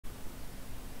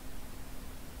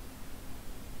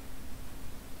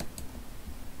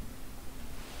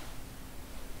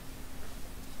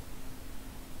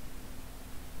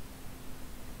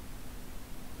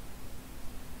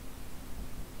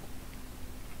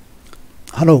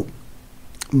Hello,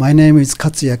 my name is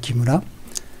Katsuya Kimura.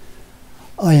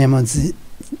 I am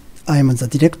the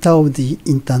director of the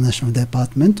International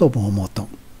Department of Oomoto.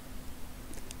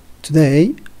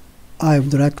 Today, I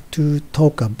would like to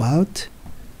talk about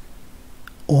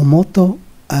Oomoto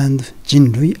and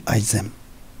Jinrui Aizen.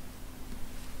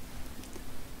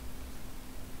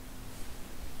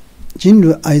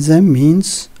 Jinrui Aizen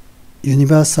means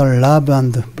universal love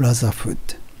and brotherhood.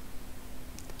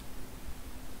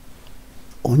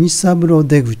 Onisaburo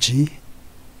Deguchi,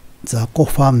 the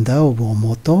co-founder of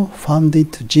Oomoto,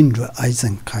 founded Jinrui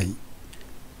Aizen Kai,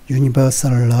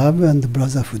 Universal Love and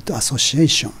Brotherhood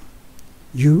Association,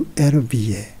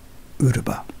 ULBA,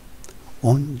 ULBA,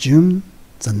 on June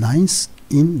the 9th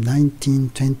in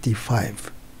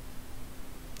 1925.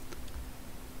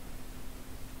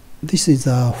 This is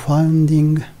a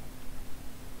founding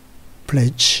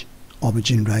pledge of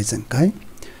Jinrui Aizen Kai.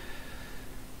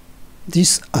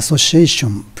 This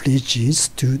association pledges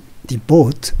to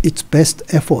devote its best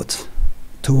effort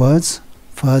towards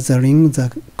furthering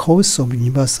the cause of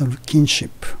universal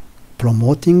kinship,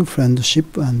 promoting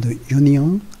friendship and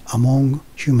union among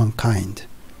humankind,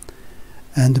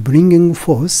 and bringing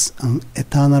forth an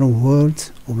eternal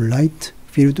world of light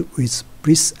filled with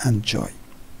bliss and joy.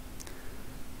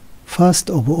 First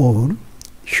of all,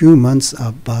 humans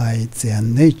are by their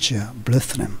nature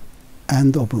brethren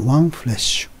and of one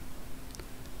flesh.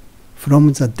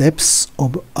 From the depths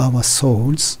of our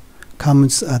souls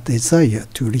comes a desire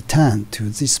to return to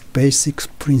this basic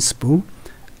principle,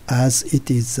 as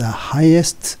it is the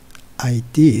highest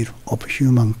ideal of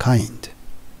humankind.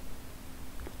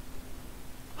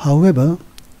 However,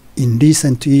 in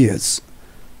recent years,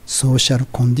 social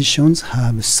conditions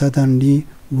have suddenly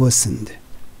worsened.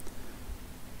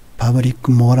 Public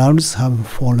morals have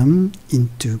fallen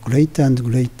into greater and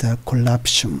greater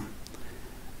corruption,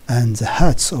 and the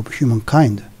hearts of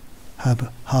humankind have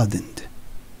hardened.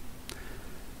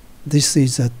 This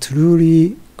is a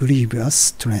truly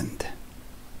grievous trend.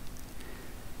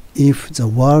 If the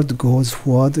world goes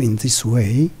forward in this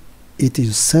way, it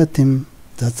is certain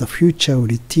that the future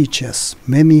will teach us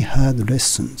many hard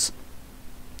lessons.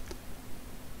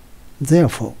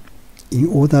 Therefore, in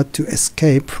order to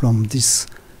escape from this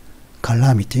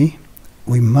calamity,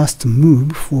 we must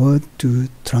move forward to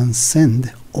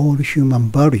transcend all human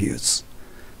barriers,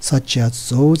 such as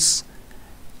those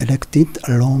erected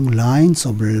along lines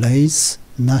of race,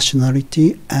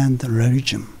 nationality, and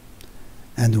religion.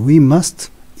 And we must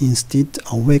instead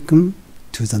awaken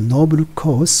to the noble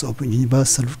cause of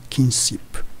universal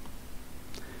kinship.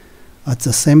 At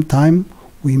the same time,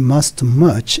 we must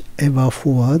march ever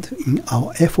forward in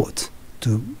our effort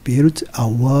to build a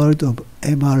world of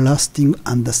everlasting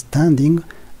understanding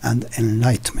and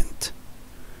enlightenment.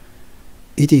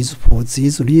 It is for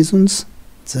these reasons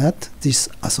that this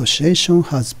association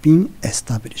has been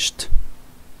established.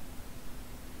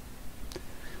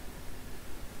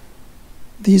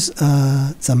 These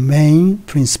are the main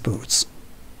principles.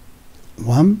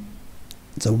 1.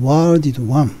 The world is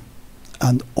one,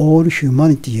 and all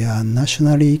humanity are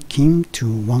nationally kin to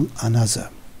one another.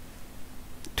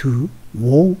 2.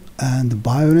 War and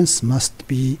violence must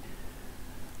be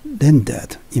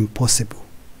rendered impossible.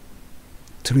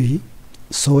 3.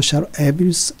 Social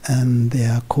evils and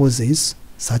their causes,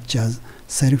 such as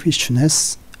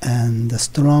selfishness and the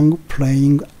strong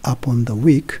playing upon the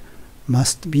weak,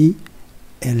 must be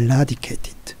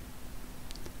eradicated.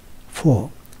 4.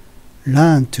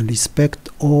 Learn to respect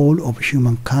all of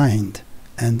humankind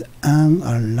and earn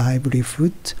a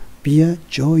livelihood via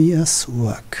joyous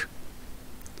work.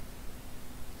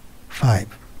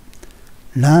 5.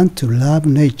 Learn to love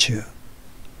nature,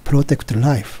 protect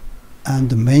life,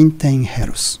 and maintain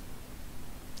health.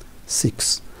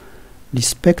 6.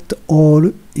 Respect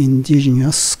all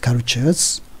indigenous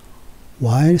cultures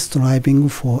while striving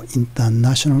for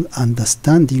international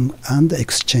understanding and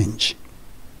exchange.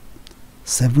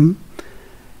 7.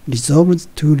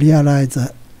 Resolve to realize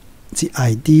the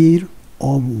ideal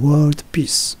of world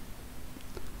peace,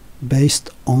 based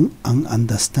on an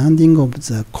understanding of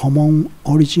the common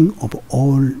origin of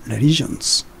all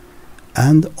religions,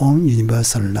 and on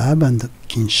universal love and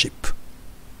kinship.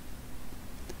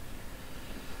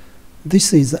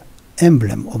 This is the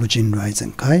emblem of Jinrui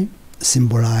Aizen Kai,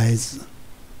 symbolizes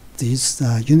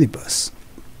the universe.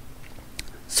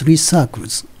 3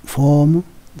 circles form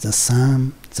the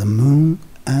sun, the moon,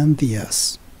 and the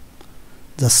earth.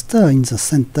 The star in the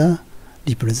center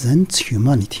represents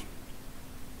humanity.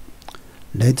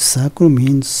 Red circle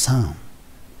means sun,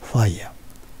 fire.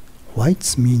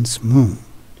 White means moon,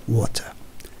 water.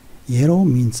 Yellow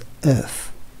means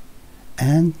earth.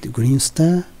 And green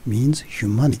star means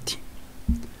humanity.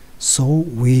 so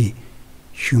we,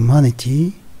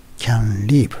 humanity, can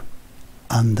live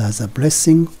under the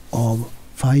blessing of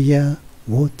fire,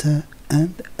 water,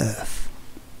 and earth.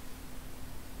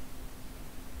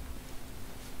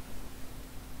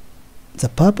 The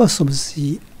purpose of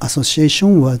the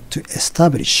association was to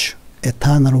establish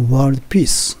eternal world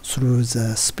peace through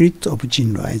the spirit of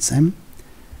Jinrui Aizen,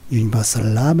 universal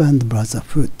love and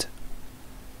brotherhood,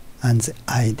 and the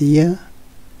idea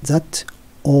that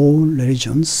all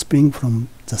religions spring from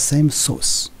the same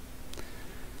source.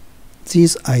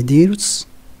 These ideals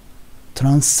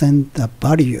transcend the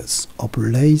barriers of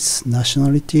race,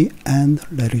 nationality, and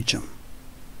religion.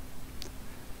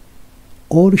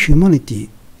 All humanity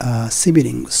are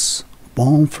siblings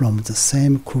born from the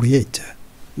same Creator,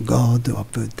 God or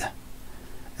Buddha,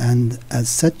 and as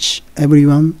such,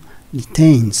 everyone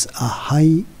retains a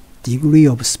high degree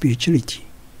of spirituality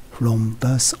from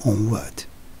birth onward.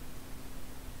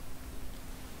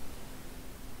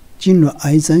 Jinrui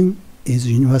Aizen is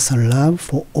universal love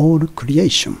for all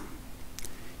creation.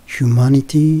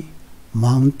 Humanity,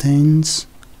 mountains,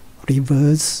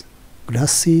 rivers,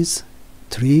 grasses,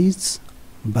 trees,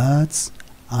 birds,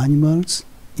 animals,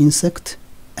 insects,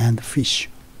 and fish.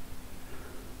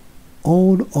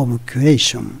 All of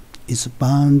creation is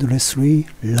boundlessly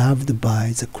loved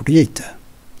by the Creator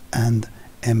and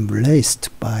embraced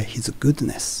by His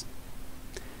goodness.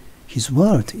 His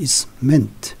world is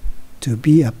meant to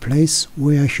be a place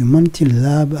where humanity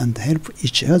love and help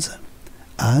each other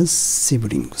as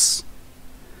siblings,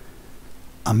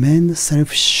 amend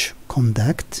selfish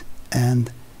conduct,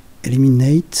 and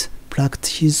eliminate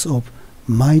practices of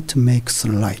might makes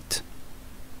right.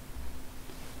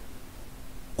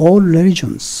 All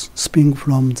religions spring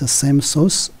from the same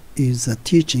source is the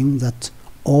teaching that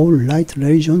all right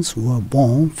religions were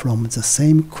born from the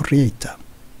same Creator.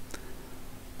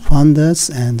 Founders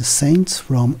and saints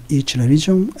from each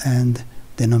religion and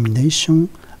denomination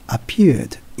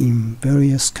appeared in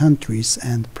various countries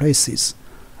and places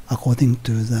according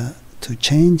to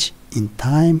change in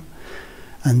time,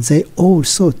 and they all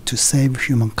sought to save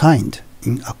humankind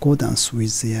in accordance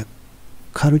with their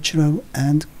cultural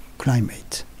and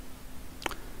climate.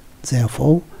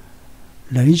 Therefore,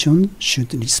 religion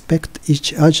should respect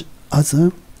each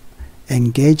other,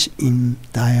 engage in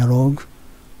dialogue,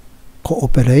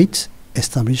 cooperate,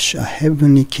 establish a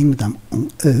heavenly kingdom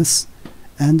on earth,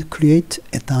 and create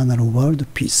eternal world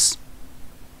peace.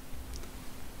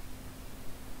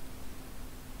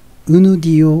 Unu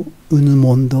Dio, unu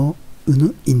mondo,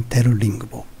 unu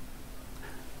interlingvo.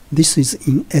 This is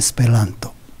in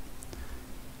Esperanto.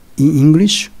 In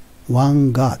English,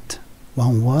 one God,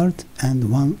 one world,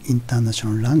 and one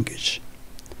international language.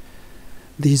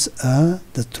 These are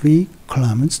the three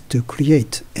claims to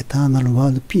create eternal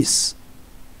world peace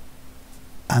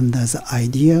under the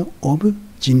idea of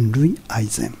Jinrui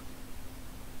Aizen.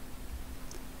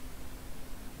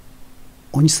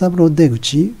 Onisaburo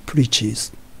Deguchi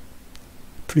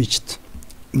preached,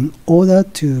 in order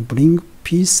to bring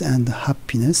peace and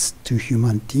happiness to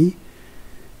humanity,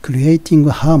 creating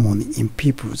harmony in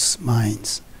people's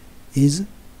minds is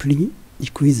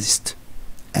prerequisite,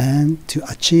 and to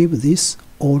achieve this,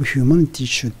 all humanity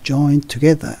should join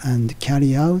together and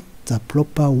carry out the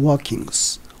proper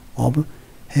workings of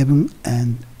heaven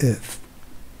and earth.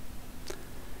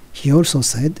 He also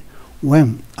said,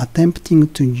 when attempting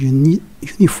to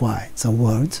unify the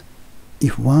world,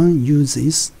 if one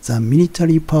uses the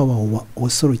military power or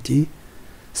authority,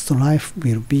 strife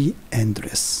will be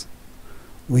endless.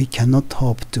 We cannot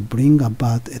hope to bring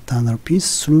about eternal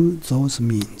peace through those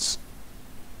means.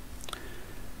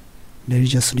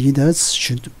 Religious leaders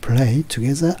should pray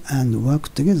together and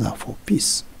work together for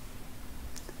peace.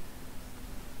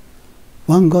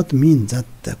 One God means that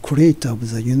the Creator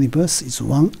of the universe is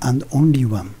one and only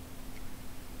one.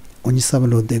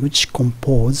 Onisaburo Deguchi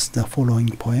composed the following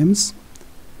poems.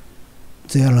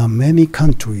 There are many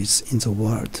countries in the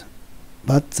world,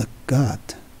 but the God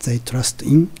they trust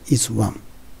in is one.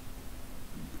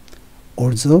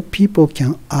 Although people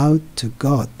can out to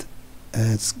God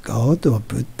as God or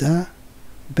Buddha,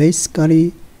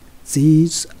 basically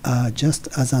these are just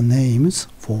other names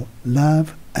for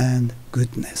love and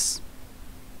goodness.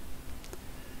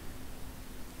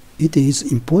 It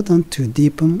is important to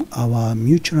deepen our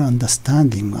mutual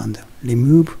understanding and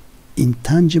remove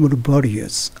intangible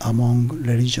barriers among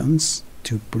religions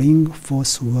to bring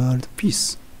forth world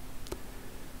peace.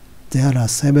 There are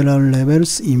several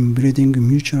levels in building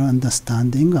mutual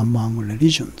understanding among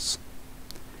religions.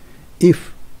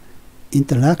 If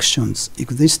interactions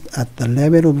exist at the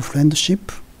level of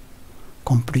friendship,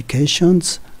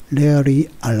 complications rarely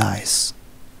arise.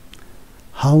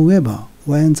 However,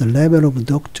 when the level of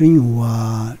doctrine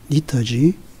or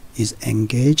liturgy is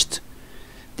engaged,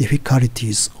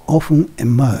 difficulties often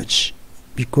emerge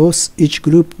because each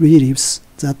group believes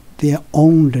that their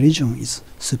own religion is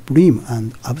supreme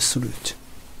and absolute.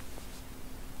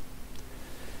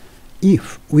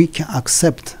 If we can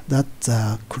accept that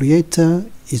the Creator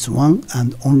is one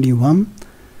and only one,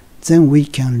 then we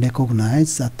can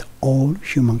recognize that all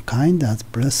humankind are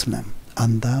brethren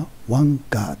under one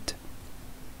God.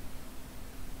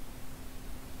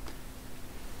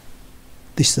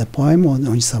 This is a poem on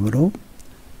Onisaburo.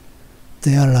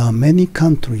 There are many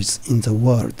countries in the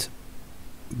world,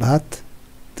 but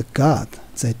the God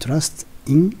they trust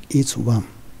in is one.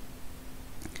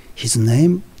 His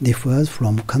name differs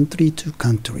from country to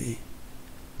country,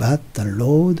 but the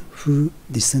Lord who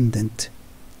descended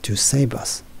to save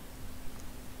us.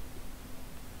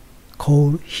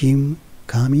 Call him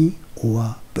Kami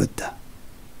or Buddha.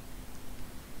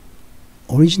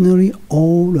 Originally,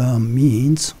 all are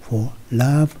means for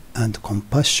love and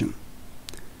compassion.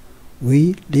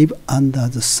 We live under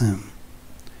the sun,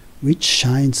 which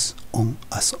shines on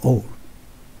us all.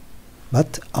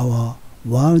 But our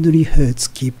worldly hurts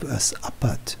keep us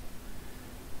apart.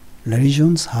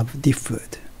 Religions have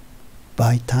differed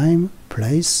by time,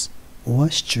 place, or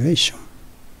situation.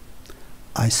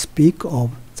 I speak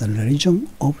of the religion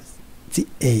of the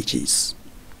ages.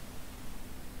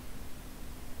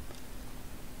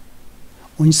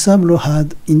 Onisaburo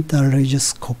had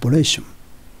interreligious cooperation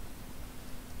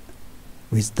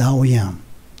with Daoyan,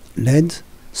 led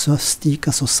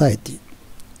Swastika Society,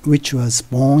 which was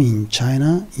born in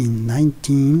China in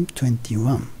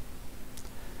 1921.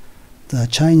 The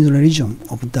Chinese religion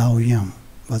of Daoyan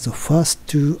was the first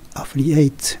to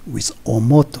affiliate with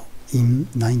Oomoto in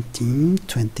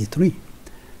 1923.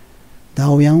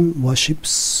 Daoyan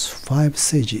worships 5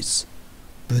 sages: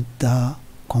 Buddha,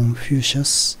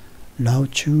 Confucius, Lao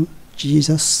Tzu,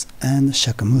 Jesus, and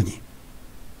Shakyamuni.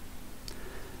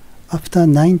 After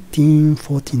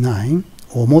 1949,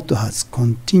 Oomoto has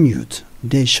continued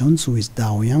relations with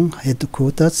Daoyan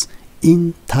headquarters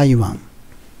in Taiwan.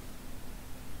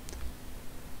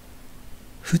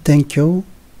 Fu Tenkyo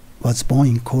was born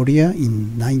in Korea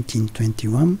in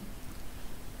 1921.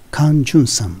 Kan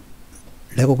Junsan,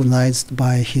 recognized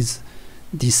by his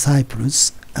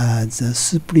disciples as the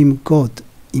Supreme God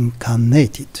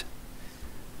incarnated,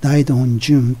 died on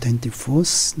June 24,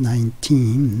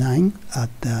 1909 at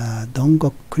the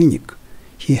Donggok Clinic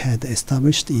he had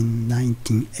established in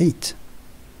 1908.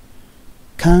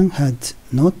 Kan had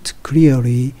not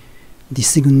clearly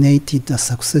designated a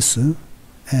successor,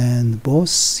 and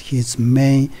both his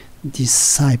main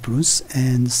disciples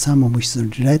and some of his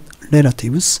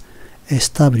relatives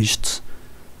established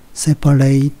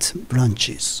separate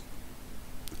branches.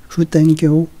 Fu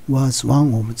Tenkyo was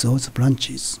one of those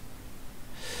branches.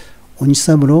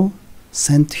 Onisaburo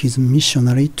sent his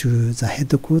missionary to the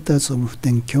headquarters of Fu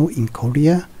Tenkyo in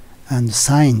Korea and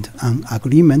signed an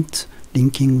agreement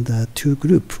linking the two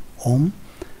groups on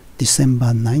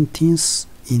December 19th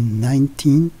in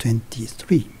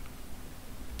 1923.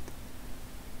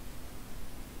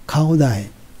 Cao Dai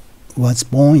was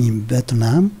born in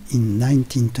Vietnam in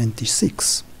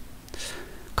 1926.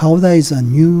 Cao Dai is a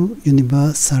new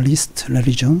universalist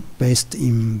religion based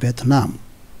in Vietnam,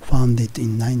 founded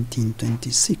in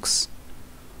 1926.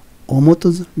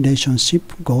 Oomoto's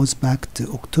relationship goes back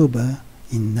to October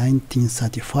in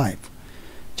 1935,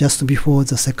 just before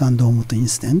the second Oomoto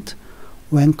incident,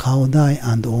 when Cao Dai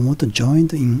and Oomoto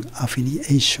joined in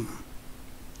affiliation.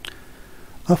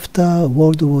 After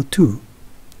World War II,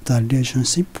 the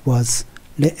relationship was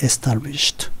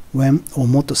re-established when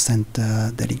Oomoto sent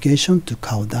a delegation to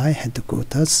Cao Dai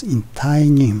headquarters in Tai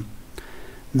Ninh,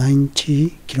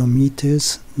 90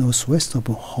 kilometers northwest of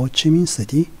Ho Chi Minh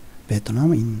City,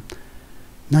 Vietnam, in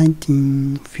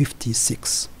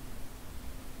 1956.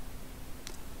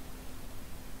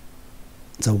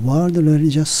 The World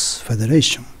Religious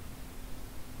Federation.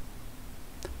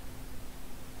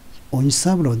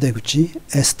 Onisaburo Deguchi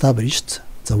established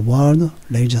the World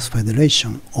Religious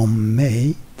Federation on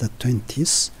May the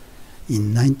 20th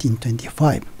in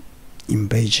 1925 in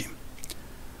Beijing,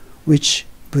 which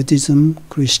Buddhism,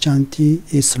 Christianity,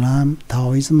 Islam,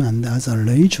 Taoism, and other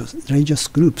religious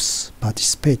groups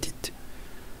participated.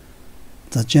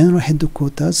 The general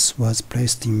headquarters was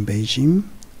placed in Beijing,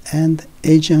 and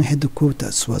Asian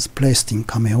headquarters was placed in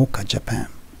Kameoka, Japan.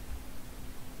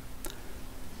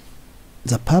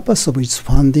 The purpose of its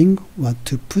founding was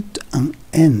to put an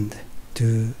end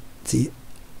to the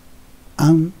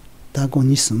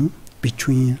antagonism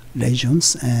between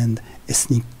religions and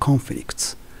ethnic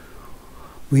conflicts,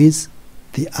 with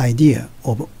the idea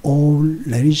of all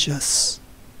religions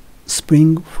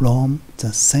spring from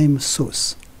the same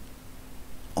source.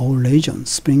 All religions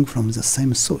spring from the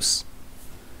same source.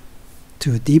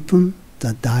 To deepen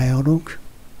the dialogue,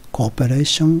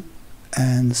 cooperation,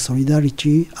 and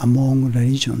solidarity among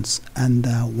religions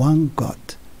under one God,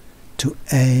 to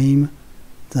aim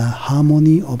the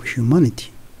harmony of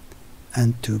humanity,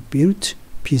 and to build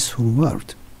peaceful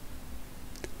world.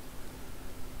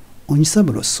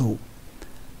 Onisaburo saw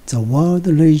the World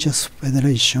Religious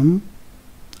Federation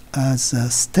as a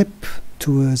step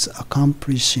towards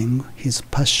accomplishing his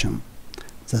passion,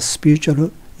 the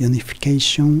spiritual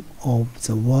unification of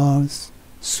the world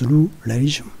through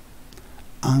religion,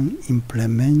 an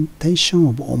implementation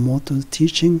of Oomoto's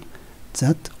teaching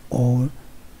that all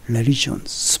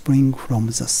religions spring from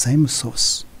the same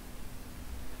source.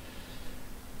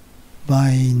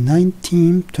 By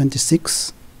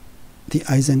 1926, the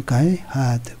Aizenkai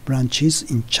had branches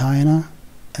in China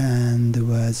and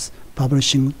was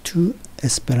publishing 2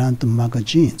 Esperanto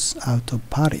magazines out of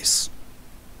Paris.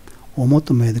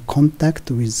 Oomoto made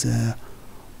contact with the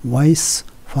Weiss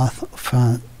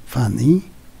Fani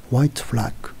White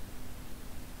Flag,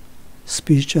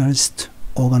 spiritualist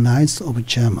organized of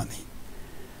Germany,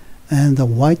 and the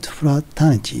White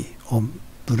Fraternity of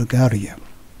Bulgaria.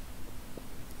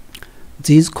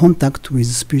 These contacts with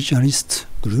spiritualist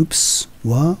groups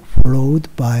were followed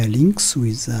by links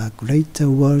with the Greater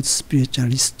World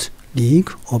Spiritualist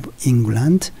League of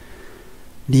England,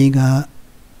 Liga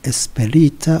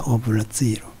Espírita of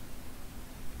Brazil.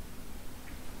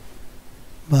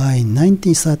 By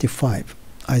 1935,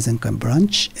 Aizenkai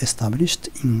branch established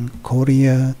in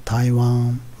Korea,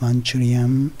 Taiwan, Manchuria,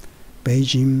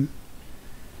 Beijing,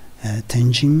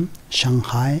 Tianjin,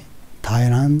 Shanghai,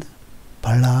 Thailand,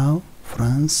 Palau,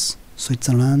 France,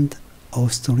 Switzerland,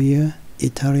 Austria,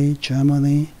 Italy,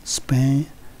 Germany, Spain,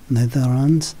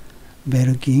 Netherlands,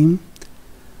 Belgium,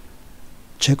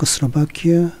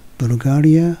 Czechoslovakia,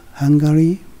 Bulgaria,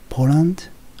 Hungary, Poland,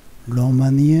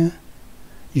 Romania,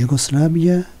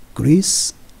 Yugoslavia,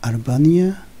 Greece,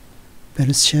 Albania,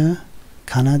 Persia,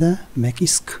 Canada,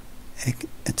 Mexico,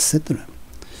 etc.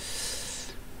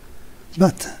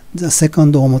 But the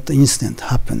second Oomoto incident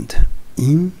happened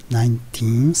in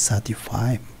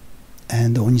 1935,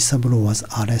 and Onisaburo was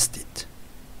arrested.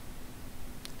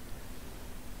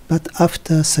 But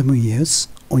after 7 years,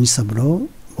 Onisaburo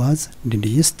was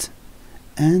released,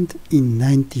 and in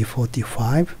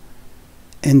 1945,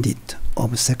 ended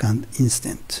of second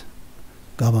incident,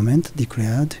 government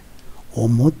declared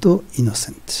Oomoto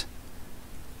innocent,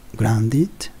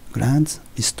 grants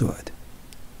restored.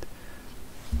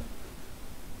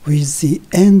 With the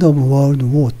end of World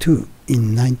War II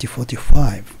in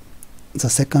 1945, the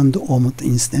second Oomoto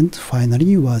incident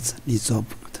finally was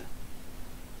resolved.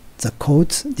 The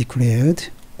court declared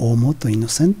Oomoto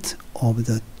innocent of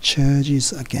the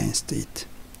charges against it,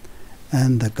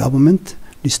 and the government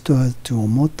restored to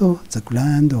Oomoto the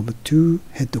grant of 2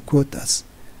 headquarters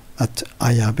at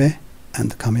Ayabe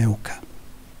and Kameoka.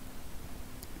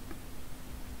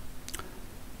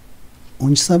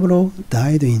 Onisaburo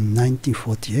died in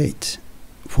 1948,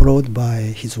 followed by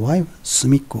his wife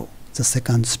Sumiko, the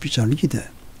second spiritual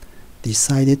leader,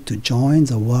 decided to join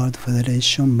the World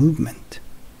Federation movement.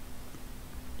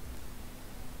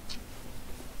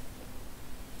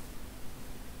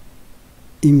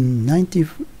 In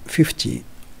 1950,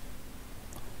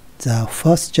 the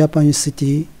first Japanese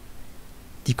city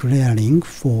declaring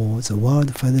for the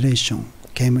World Federation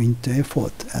came into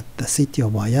effort at the city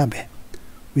of Ayabe,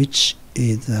 which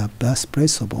is the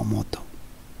birthplace of Oomoto.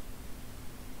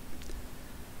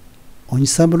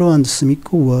 Onisaburo and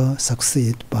Sumiko were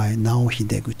succeeded by Nao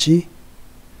Hideguchi,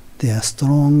 their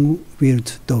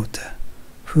strong-willed daughter,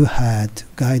 who had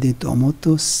guided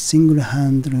Oomoto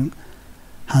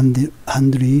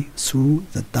single-handedly through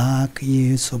the dark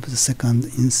years of the second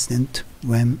incident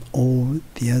when all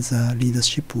the other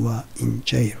leadership were in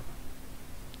jail.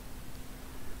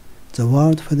 The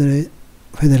World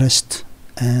Federalist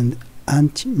and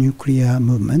anti-nuclear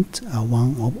movement are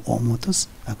one of Oomoto's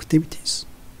activities.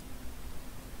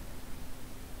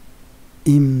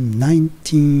 In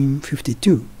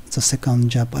 1952, the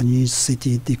second Japanese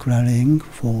city declaring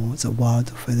for the World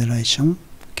Federation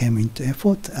came into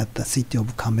effort at the city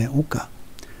of Kameoka,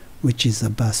 which is the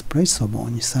birthplace of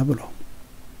Onisaburo.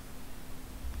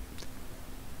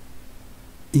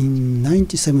 In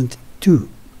 1972,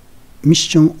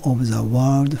 mission of the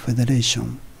World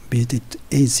Federation visited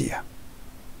Asia,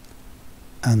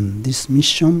 and this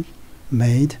mission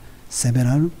made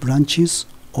several branches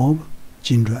of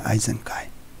Jinrui Aizen.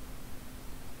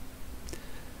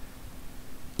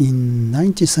 In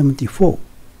 1974,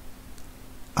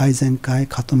 Aizenkai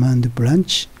Kathmandu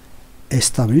branch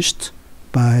established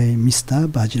by Mr.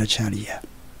 Vajracharya.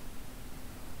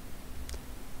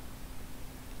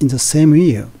 In the same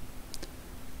year,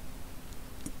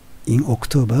 in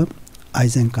October,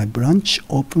 Aizenkai branch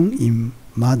opened in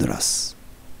Madras,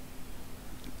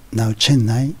 now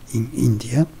Chennai in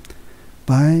India,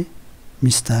 by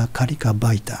Mr. Karika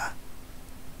Baita.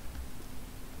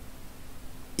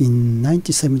 In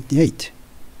 1978,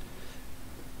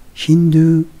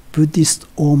 Hindu-Buddhist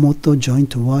Oomoto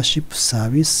Joint Worship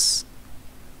Service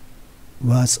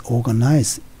was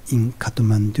organized in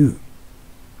Kathmandu.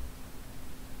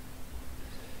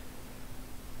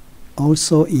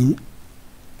 Also in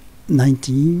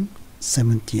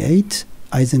 1978,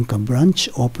 Aizenkai branch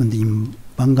opened in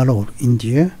Bangalore,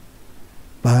 India,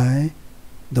 by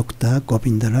Dr.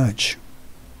 Govindaraj.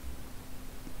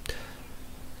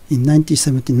 In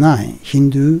 1979,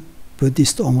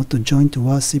 Hindu-Buddhist Oomoto Joint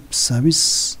Worship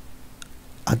Service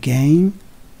again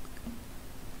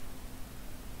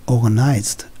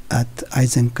organized at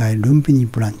Aizenkai Lumbini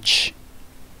branch.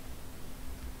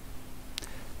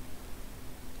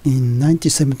 In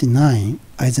 1979,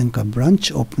 Aizenkai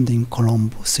branch opened in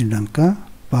Colombo, Sri Lanka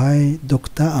by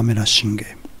Dr. Amela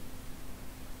Singhe.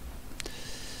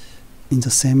 In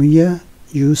the same year,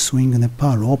 U-Swing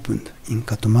Nepal opened in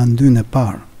Kathmandu,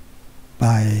 Nepal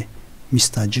by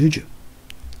Mr. Juju.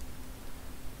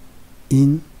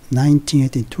 In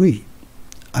 1983,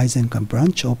 Aizenkai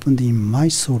branch opened in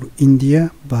Mysore,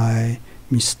 India by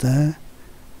Mr.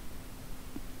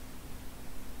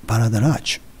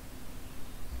 Baradaraj.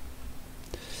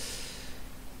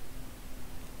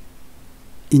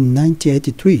 In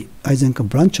 1983, Aizenkai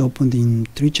branch opened in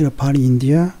Tiruchirappalli,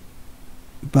 India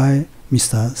by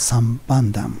Mr.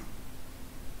 Sambandam.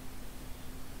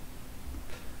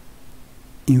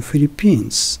 In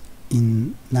Philippines,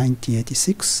 in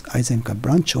 1986, Aizenkai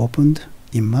branch opened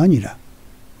in Manila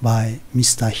by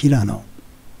Mr. Hirano.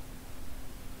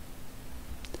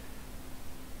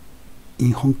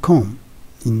 In Hong Kong,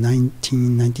 in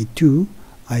 1992,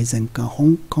 Aizenkai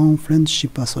Hong Kong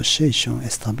Friendship Association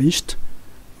established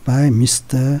by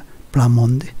Mr.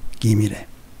 Pramod Gimire.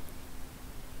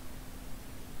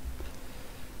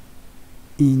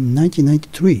 In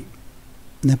 1993,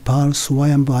 Nepal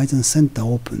Swayambhu Aizen Center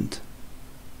opened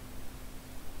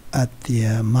at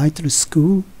the Maitre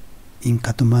School in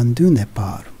Kathmandu,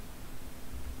 Nepal.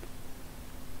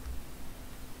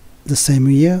 The same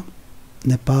year,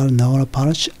 Nepal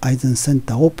Nawalparach Aizen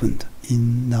Center opened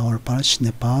in Nawalparach,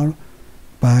 Nepal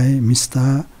by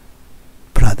Mr.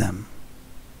 Pradhan.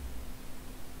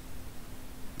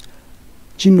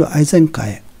 Jinrui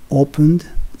Aizenkai opened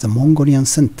the Mongolian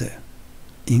Center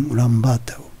in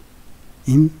Ulaanbaatar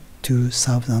in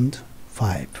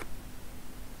 2005.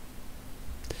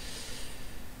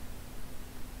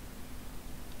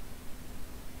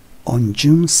 On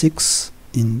June 6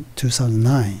 in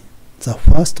 2009, the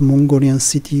first Mongolian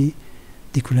city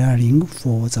declaring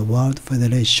for the World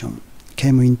Federation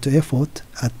came into effort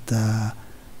at the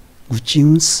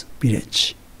Guchiuns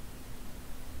village.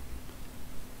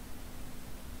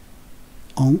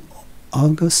 On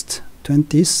August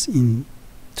 20th in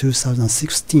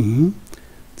 2016,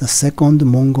 the second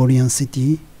Mongolian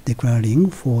city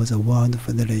declaring for the World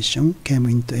Federation came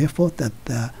into effort at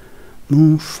the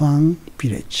Munfang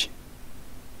village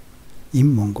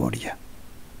in Mongolia.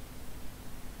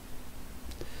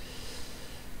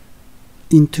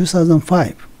 In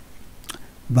 2005,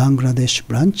 Bangladesh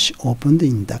branch opened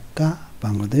in Dhaka,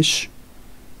 Bangladesh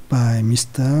by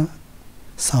Mr.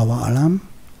 Sawa Alam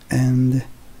and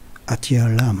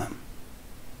Atiyar Rahman.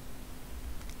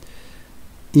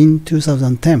 In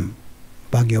 2010,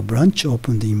 Baguio branch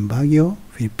opened in Baguio,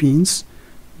 Philippines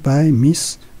by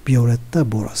Miss Violetta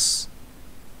Boras.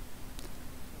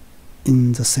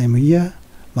 In the same year,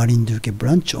 Marinduque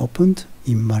branch opened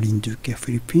in Marinduque,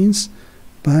 Philippines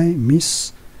by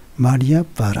Miss Maria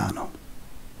Varano.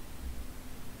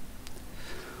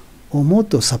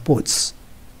 Oomoto supports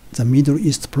the Middle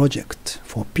East Project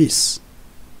for Peace.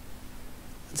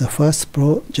 The first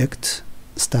project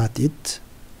started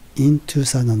in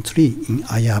 2003 in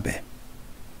Ayabe.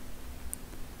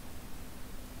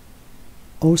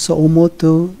 Also,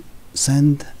 Oomoto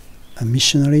sent a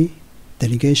missionary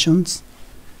delegations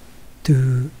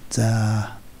to the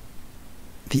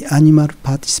animal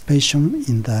participation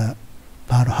in the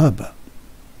Pearl Harbor.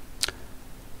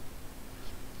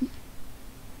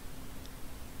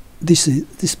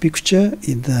 This picture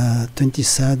is the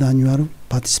 23rd annual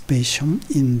participation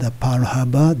in the Pearl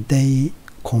Harbor Day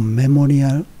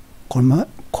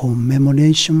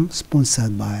commemoration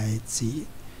sponsored by the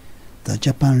the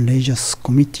Japan Religious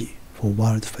Committee for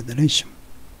World Federation.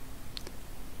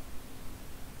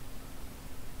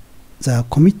 The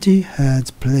committee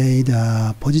has played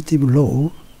a positive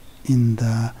role in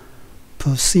the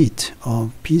pursuit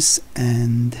of peace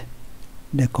and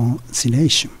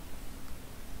reconciliation.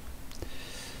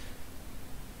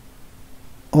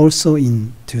 Also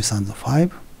in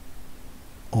 2005,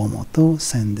 Oomoto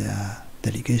sent a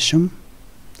delegation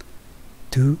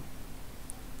to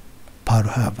Pearl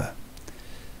Harbor.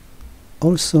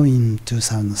 Also in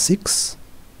 2006,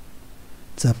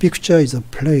 the picture is a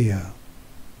player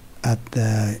at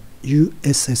the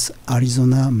USS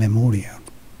Arizona Memorial.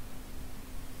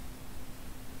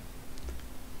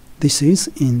 This is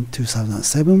in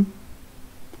 2007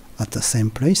 at the same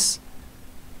place.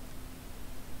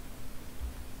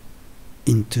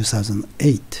 In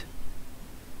 2008.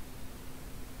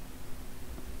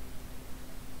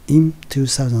 In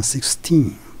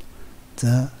 2016,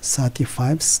 the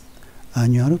 35th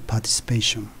annual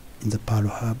participation in the Pearl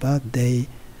Harbor Day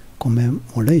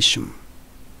commemoration,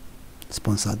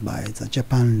 sponsored by the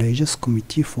Japan Religious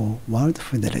Committee for World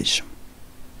Federation.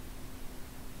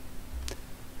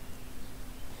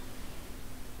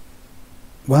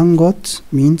 One God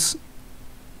means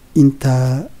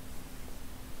inter-religious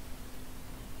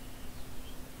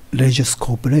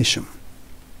cooperation.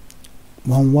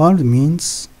 One world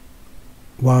means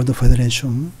World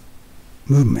Federation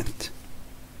movement.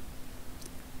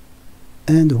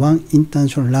 And one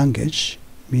international language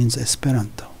means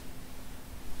Esperanto.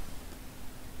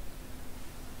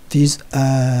 These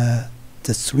are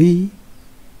the three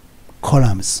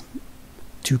columns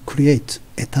to create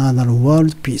eternal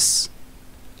world peace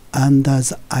under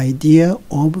the idea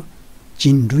of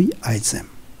Jinrui Aizen.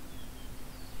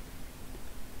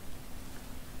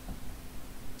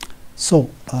 So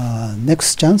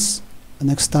next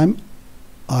time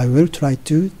I will try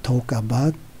to talk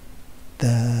about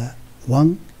the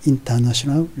one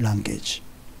international language.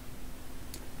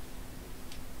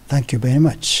 Thank you very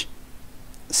much.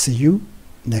 See you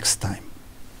next time.